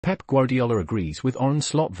Pep Guardiola agrees with Arne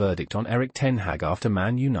Slot verdict on Erik ten Hag after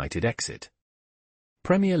Man United exit.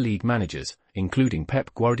 Premier League managers, including Pep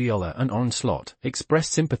Guardiola and Arne Slot,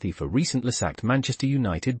 expressed sympathy for recently sacked Manchester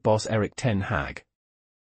United boss Erik ten Hag.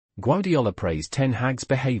 Guardiola praised ten Hag's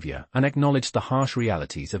behaviour and acknowledged the harsh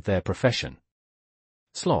realities of their profession.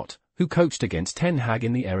 Slot, who coached against ten Hag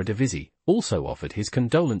in the Eredivisie, also offered his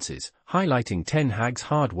condolences, highlighting ten Hag's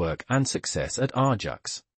hard work and success at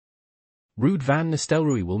Ajax. Ruud van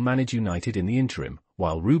Nistelrooy will manage United in the interim,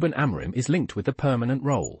 while Ruben Amorim is linked with the permanent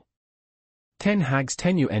role. Ten Hag's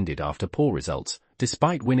tenure ended after poor results,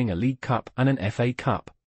 despite winning a League Cup and an FA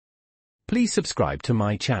Cup. Please subscribe to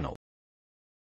my channel.